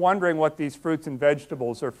 perhaps you've been wondering what these fruits and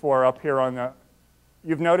vegetables are for up here on the,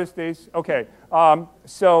 you've noticed these? Okay,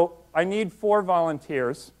 so I need 4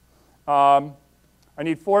 volunteers. Now,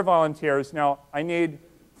 I need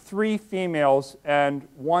 3 females and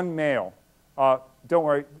 1 male. Don't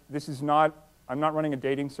worry, this is not, I'm not running a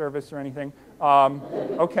dating service or anything.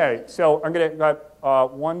 Okay, so I'm going to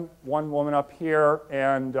got one woman up here,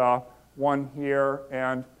 and one here,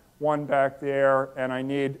 and one back there, and I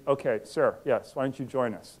need, okay, sir, yes, why don't you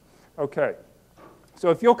join us? Okay, so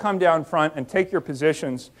if you'll come down front and take your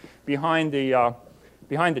positions behind the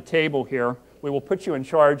table here, we will put you in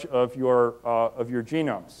charge of your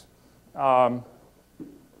genomes.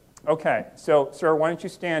 Okay, so sir, why don't you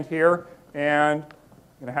stand here, and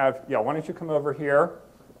I'm going to have, yeah, why don't you come over here,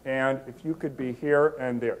 and if you could be here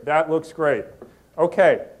and there. That looks great.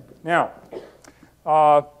 Okay, now,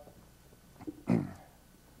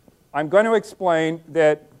 I'm going to explain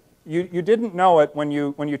that you didn't know it when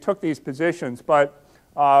you took these positions, but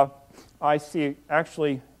I see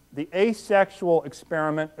actually the asexual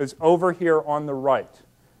experiment is over here on the right.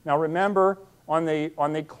 Now remember, on the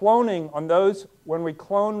cloning, on those, when we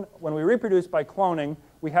reproduce by cloning,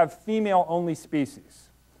 we have female-only species.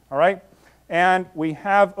 All right, and we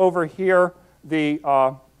have over here the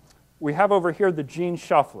gene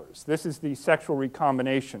shufflers. This is the sexual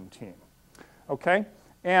recombination team. Okay,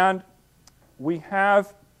 and we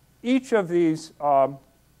have each of these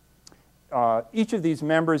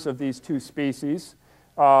members of these two species,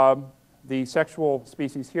 the sexual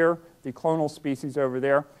species here, the clonal species over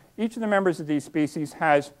there. Each of the members of these species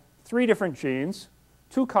has 3 different genes,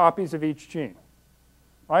 2 copies of each gene,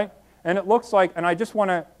 right? And it looks like, and I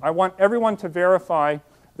want everyone to verify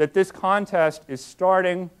that this contest is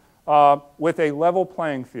starting with a level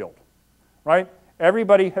playing field, right?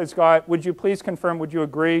 Everybody has got, would you please confirm, would you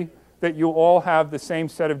agree that you all have the same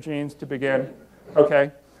set of genes to begin?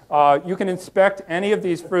 Okay. You can inspect any of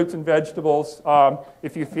these fruits and vegetables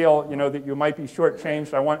if you feel that you might be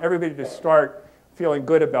shortchanged. I want everybody to start feeling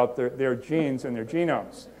good about their genes and their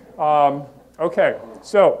genomes. Okay,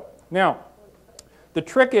 so now the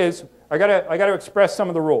trick is I got to express some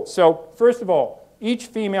of the rules. So first of all, each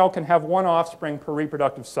female can have 1 offspring per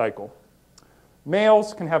reproductive cycle.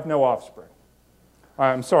 Males can have no offspring.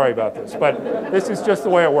 I'm sorry about this, but this is just the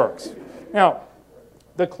way it works. Now,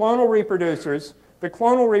 the clonal reproducers,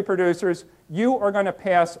 you are going to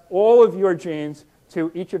pass all of your genes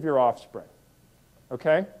to each of your offspring.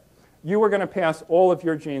 Okay? You are going to pass all of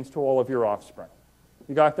your genes to all of your offspring.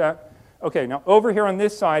 You got that? Okay, now over here on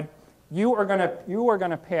this side, you are going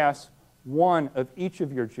to pass 1 of each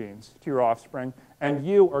of your genes to your offspring, and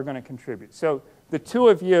you are going to contribute. So the 2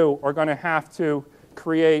 of you are going to have to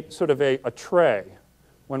create sort of a tray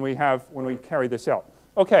when we carry this out.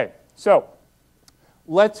 Okay, so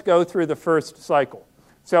let's go through the first cycle.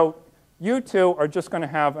 So you 2 are just going to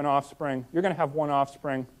have an offspring. You're going to have 1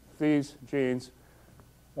 offspring, these genes,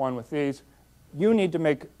 1 with these. You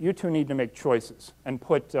 2 need to make choices and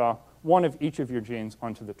put 1 of each of your genes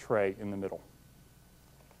onto the tray in the middle.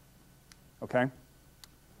 Okay?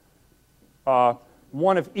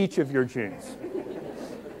 1 of each of your genes.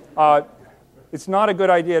 It's not a good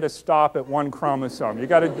idea to stop at 1 chromosome. You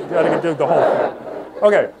got to do the whole thing.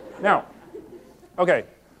 Okay, now, okay,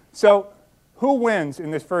 so who wins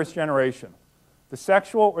in this first generation? The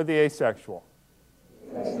sexual or the asexual?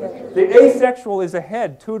 The asexual is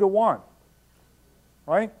ahead 2-to-1,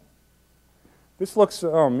 right? This looks,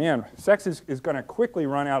 oh man, sex is going to quickly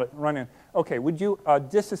run in. Okay, would you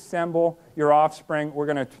disassemble your offspring? We're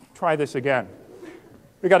going to try this again.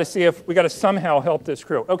 We got to see if we got to somehow help this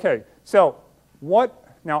crew. Okay, so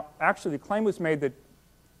now actually the claim was made that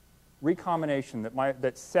recombination,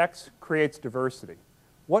 that sex creates diversity.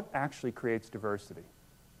 What actually creates diversity?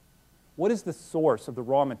 What is the source of the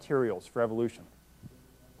raw materials for evolution?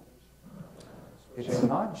 It's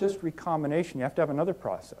not just recombination. You have to have another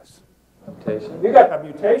process. Mutation. You got to have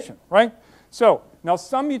mutation, right? So now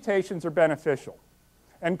some mutations are beneficial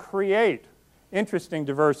and create interesting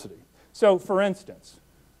diversity. So for instance,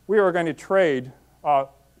 we are going to trade.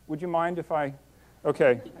 Would you mind if I?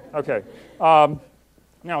 Okay.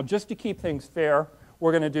 Now, just to keep things fair,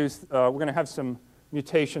 we're going to have some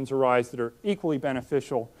mutations arise that are equally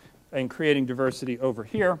beneficial in creating diversity over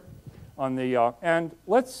here on the and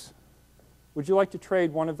would you like to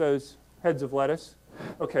trade 1 of those heads of lettuce?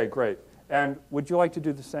 Okay, great. And would you like to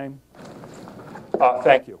do the same?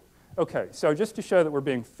 Thank you. Okay, so just to show that we're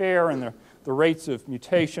being fair in the rates of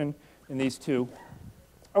mutation in these 2.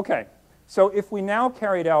 Okay, so if we now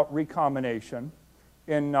carried out recombination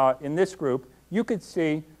in this group, you could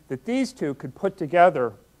see that these 2 could put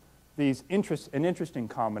together an interesting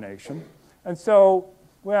combination. And so,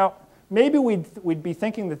 well, maybe we'd be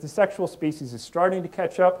thinking that the sexual species is starting to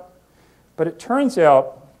catch up, but it turns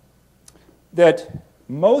out that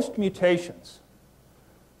most mutations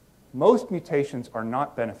are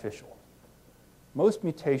not beneficial. Most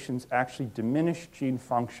mutations actually diminish gene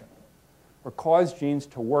function. or cause genes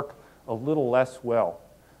to work a little less well.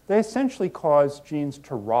 They essentially cause genes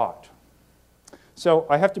to rot. So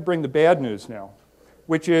I have to bring the bad news now,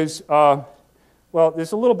 which is, well,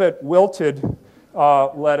 there's a little bit wilted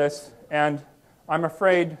lettuce, and I'm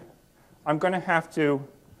afraid I'm going to have to,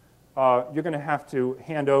 you're going to have to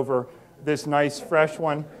hand over this nice fresh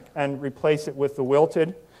one and replace it with the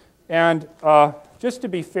wilted. And just to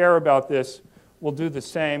be fair about this, we'll do the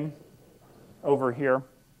same over here,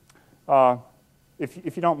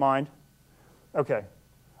 if you don't mind. Okay,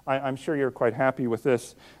 I'm sure you're quite happy with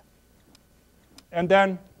this. And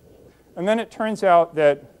then it turns out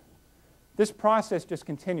that this process just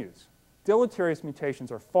continues. Deleterious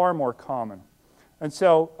mutations are far more common. And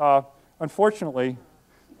so, unfortunately,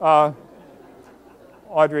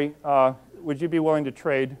 Audrey, would you be willing to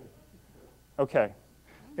trade? Okay.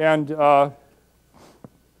 And I'm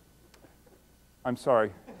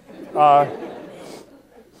sorry.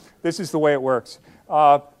 This is the way it works.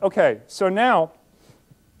 Okay, so now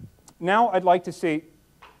I'd like to see,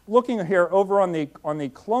 looking here over on the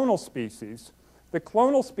clonal species, the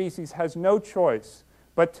clonal species has no choice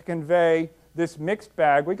but to convey this mixed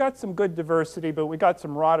bag. We got some good diversity, but we got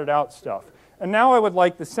some rotted out stuff. And now I would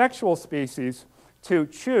like the sexual species to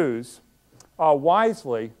choose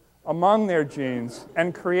wisely among their genes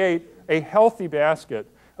and create a healthy basket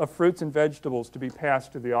of fruits and vegetables to be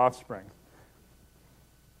passed to the offspring.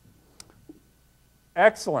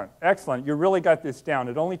 Excellent, excellent. You really got this down.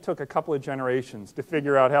 It only took a couple of generations to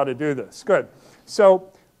figure out how to do this. Good.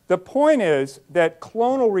 So the point is that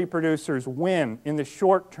clonal reproducers win in the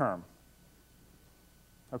short term.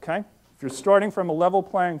 Okay? If you're starting from a level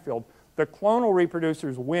playing field, the clonal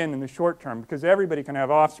reproducers win in the short term because everybody can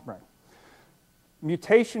have offspring.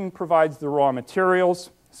 Mutation provides the raw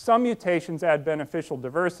materials. Some mutations add beneficial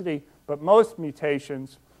diversity, but most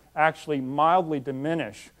mutations actually mildly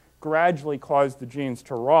diminish, gradually cause the genes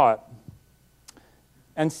to rot.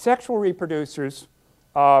 And sexual reproducers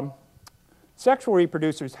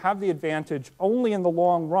have the advantage only in the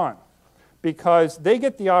long run because they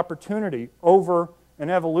get the opportunity over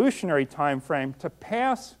an evolutionary time frame to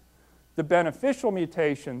pass the beneficial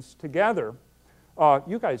mutations together.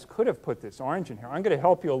 You guys could have put this orange in here. I'm going to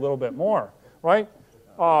help you a little bit more, right?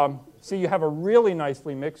 See, you have a really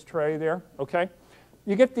nicely mixed tray there, okay?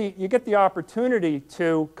 You get the opportunity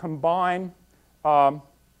to combine the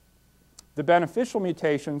beneficial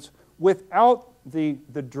mutations without the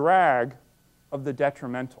drag of the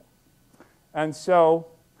detrimental. And so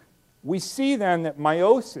we see then that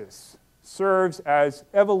meiosis serves as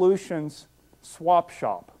evolution's swap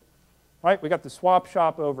shop, right? We got the swap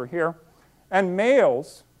shop over here. And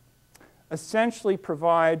males essentially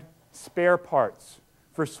provide spare parts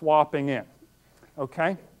for swapping in,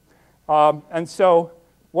 okay? And so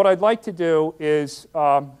what I'd like to do is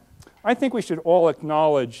I think we should all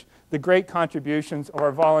acknowledge the great contributions of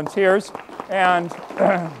our volunteers. And,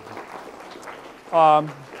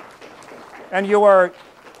 and you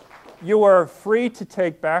are free to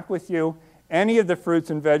take back with you any of the fruits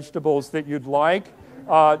and vegetables that you'd like.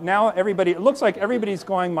 Now everybody, it looks like everybody's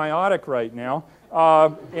going meiotic right now.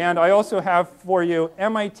 And I also have for you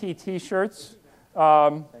MIT t-shirts.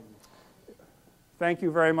 Thank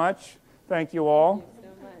you very much. Thank you all. Thank you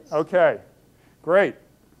so much. Okay, great.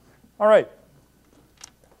 All right.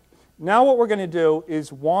 Now what we're going to do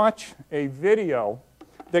is watch a video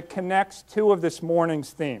that connects two of this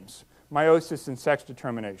morning's themes, meiosis and sex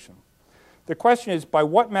determination. The question is, by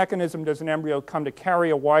what mechanism does an embryo come to carry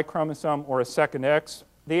a Y chromosome or a second X?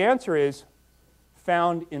 The answer is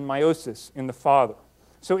found in meiosis in the father.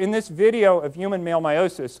 So in this video of human male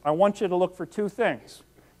meiosis, I want you to look for two things.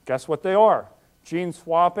 Guess what they are? Gene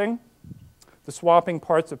swapping, the swapping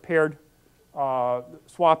parts of paired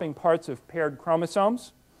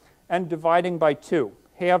chromosomes, and dividing by 2,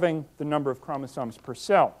 halving the number of chromosomes per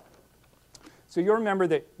cell. So you remember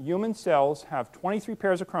that human cells have 23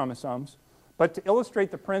 pairs of chromosomes, but to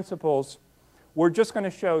illustrate the principles, we're just going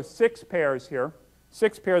to show 6 pairs here,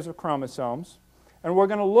 6 pairs of chromosomes, and we're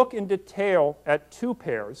going to look in detail at 2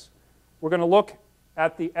 pairs. We're going to look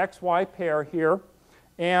at the XY pair here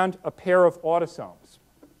and a pair of autosomes.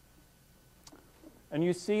 And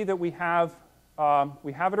you see that we have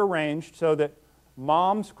it arranged so that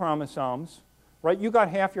mom's chromosomes, right? You got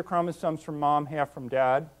half your chromosomes from mom, half from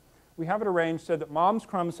dad. We have it arranged so that mom's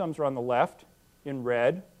chromosomes are on the left in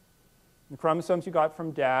red. The chromosomes you got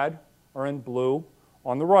from dad are in blue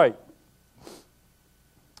on the right.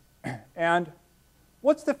 And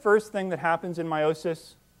what's the first thing that happens in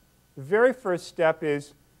meiosis? The very first step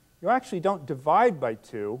is you actually don't divide by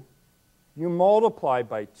 2. You multiply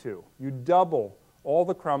by 2. You double all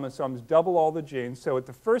the chromosomes, double all the genes. So at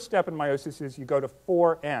the first step in meiosis is you go to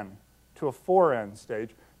 4n, to a 4n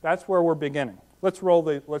stage. That's where we're beginning. Let's roll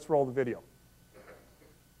the video.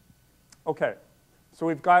 Okay, so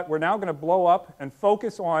we're now going to blow up and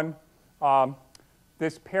focus on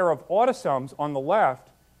this pair of autosomes on the left,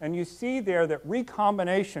 and you see there that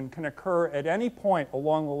recombination can occur at any point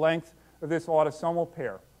along the length of this autosomal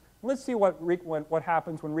pair. Let's see what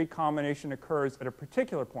happens when recombination occurs at a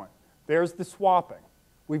particular point. There's the swapping.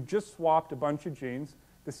 We've just swapped a bunch of genes.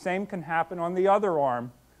 The same can happen on the other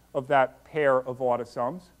arm of that pair of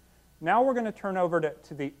autosomes. Now we're going to turn over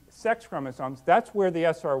to the sex chromosomes. That's where the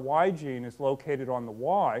SRY gene is located on the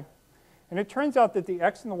Y. And it turns out that the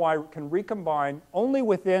X and the Y can recombine only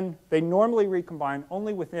within, they normally recombine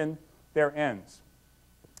only within their ends.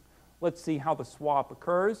 Let's see how the swap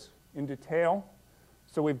occurs in detail.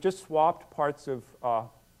 So we've just swapped parts of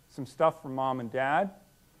some stuff from mom and dad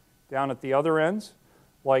down at the other ends,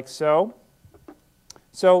 like so.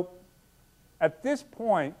 So at this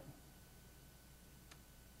point,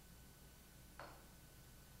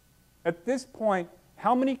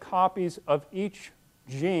 how many copies of each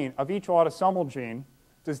gene, of each autosomal gene,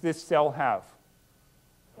 does this cell have?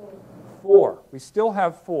 4. We still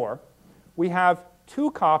have 4. We have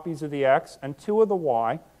 2 copies of the X and 2 of the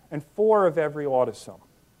Y, and 4 of every autosome.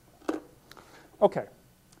 Okay.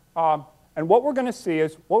 And what we're going to see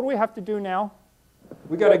is, what do we have to do now?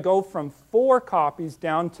 We've got to go from 4 copies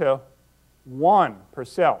down to 1 per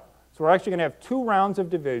cell. So we're actually going to have 2 rounds of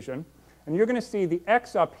division. And you're going to see the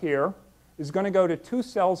X up here is going to go to 2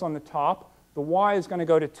 cells on the top. The Y is going to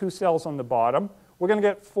go to 2 cells on the bottom. We're going to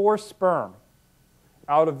get 4 sperm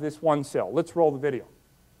out of this 1 cell. Let's roll the video.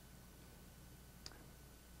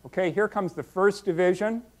 Okay, here comes the first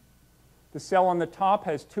division. The cell on the top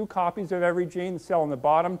has 2 copies of every gene. The cell on the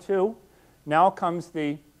bottom, 2. Now comes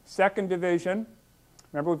the second division.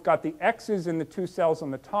 Remember, we've got the X's in the 2 cells on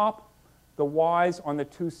the top, the Y's on the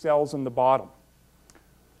 2 cells on the bottom.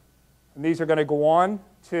 And these are going to go on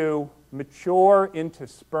to mature into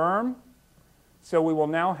sperm. So we will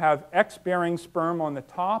now have X-bearing sperm on the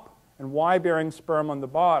top and Y-bearing sperm on the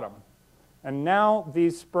bottom. And now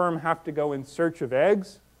these sperm have to go in search of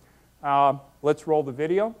eggs. Let's roll the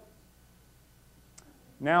video.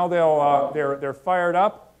 Now they're fired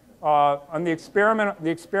up. On the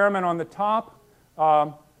experiment on the top,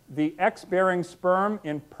 the X-bearing sperm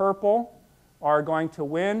in purple are going to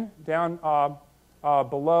win down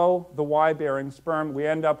below the Y-bearing sperm. We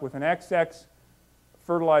end up with an XX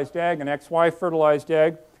fertilized egg, an XY fertilized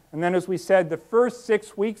egg. And then, as we said, the first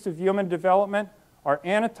 6 weeks of human development are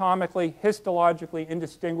anatomically, histologically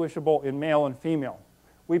indistinguishable in male and female.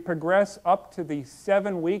 We progress up to the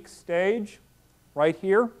 7-week stage right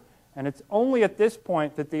here, and it's only at this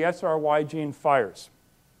point that the SRY gene fires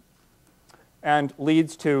and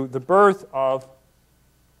leads to the birth of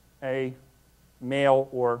a male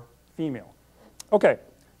or female. Okay,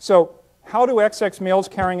 so how do XX males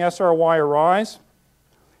carrying SRY arise?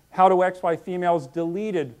 How do XY females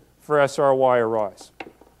deleted for SRY arise? I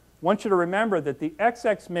want you to remember that the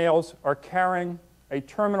XX males are carrying a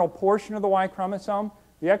terminal portion of the Y chromosome.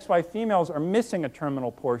 The XY females are missing a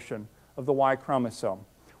terminal portion of the Y chromosome.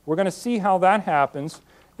 We're going to see how that happens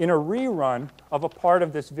in a rerun of a part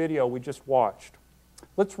of this video we just watched.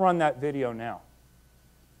 Let's run that video now.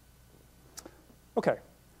 Okay,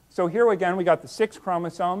 so here again we got the 6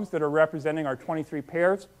 chromosomes that are representing our 23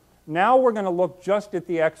 pairs. Now we're going to look just at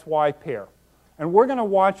the XY pair. And we're going to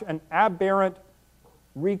watch an aberrant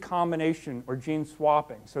recombination or gene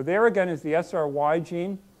swapping. So there again is the SRY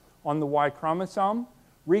gene on the Y chromosome.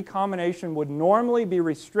 Recombination would normally be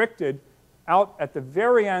restricted out at the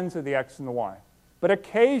very ends of the X and the Y. But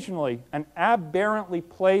occasionally, an aberrantly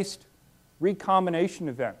placed recombination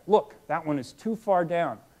event. Look, that one is too far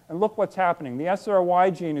down. And look what's happening. The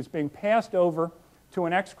SRY gene is being passed over to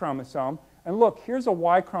an X chromosome. And look, here's a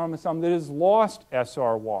Y chromosome that has lost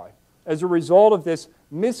SRY as a result of this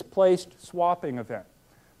misplaced swapping event.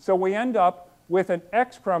 So we end up with an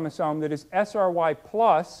X chromosome that is SRY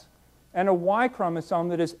plus and a Y chromosome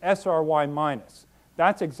that is SRY minus.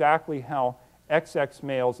 That's exactly how XX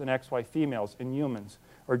males and XY females in humans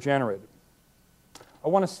are generated. I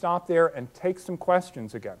want to stop there and take some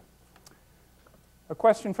questions again. A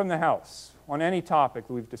question from the House on any topic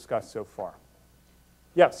that we've discussed so far.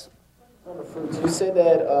 Yes? On the fruits, you said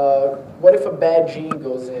that what if a bad gene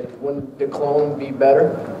goes in? Wouldn't the clone be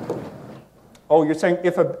better? Oh, you're saying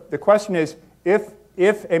the question is if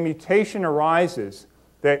a mutation arises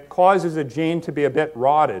that causes a gene to be a bit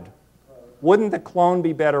rotted, wouldn't the clone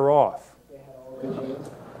be better off?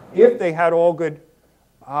 If they had all good,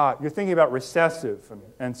 you're thinking about recessive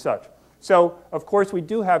and such. So, of course, we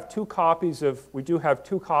do have two copies of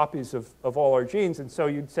all our genes, and so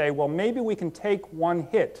you'd say, well, maybe we can take one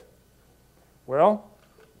hit. Well,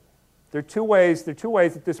 there are two ways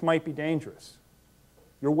that this might be dangerous.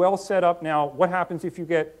 You're well set up now. What happens if you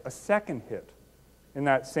get a second hit in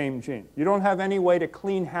that same gene? You don't have any way to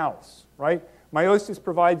clean house, right? Meiosis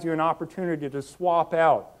provides you an opportunity to swap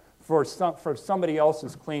out for somebody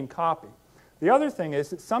else's clean copy. The other thing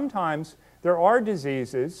is that sometimes there are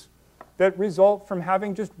diseases that result from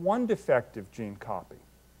having just one defective gene copy,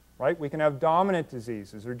 right? We can have dominant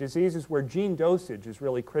diseases or diseases where gene dosage is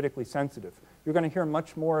really critically sensitive. You're going to hear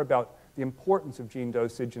much more about the importance of gene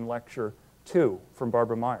dosage in Lecture 2 from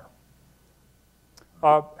Barbara Meyer.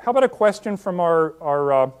 How about a question from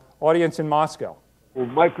our audience in Moscow? Well,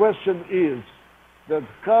 my question is that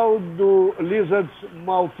how do lizards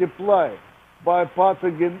multiply? By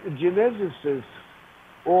pathogenesis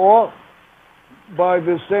or by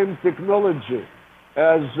the same technology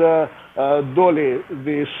as Dolly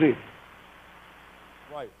the sheep?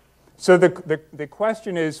 Right. So the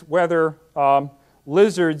question is whether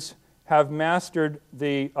lizards have mastered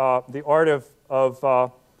the art of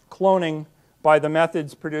cloning by the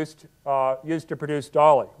methods used to produce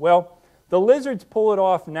Dolly. Well, the lizards pull it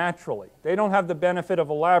off naturally. They don't have the benefit of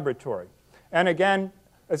a laboratory. And again,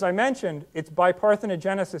 as I mentioned, it's by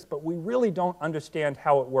parthenogenesis, but we really don't understand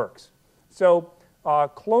how it works. So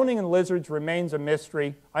cloning in lizards remains a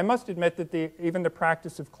mystery. I must admit that even the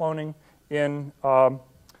practice of cloning in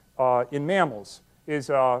mammals is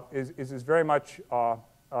as very much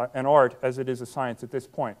an art as it is a science at this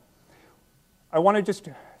point. I want to just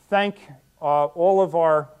thank all of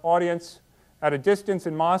our audience at a distance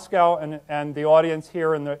in Moscow and the audience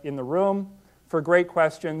here in the room for great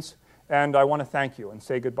questions. And I want to thank you and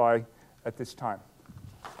say goodbye at this time.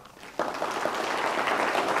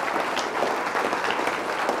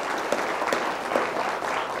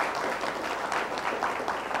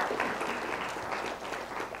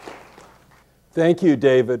 Thank you,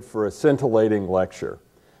 David, for a scintillating lecture.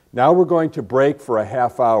 Now we're going to break for a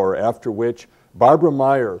half hour, after which Barbara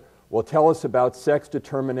Meyer will tell us about sex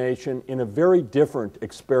determination in a very different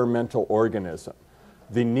experimental organism,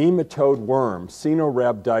 the nematode worm,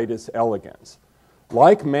 Caenorhabditis elegans.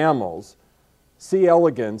 Like mammals, C.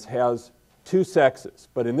 elegans has two sexes,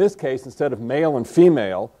 but in this case, instead of male and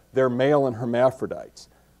female, they're male and hermaphrodites.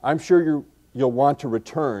 I'm sure you'll want to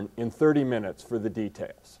return in 30 minutes for the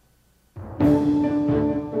details.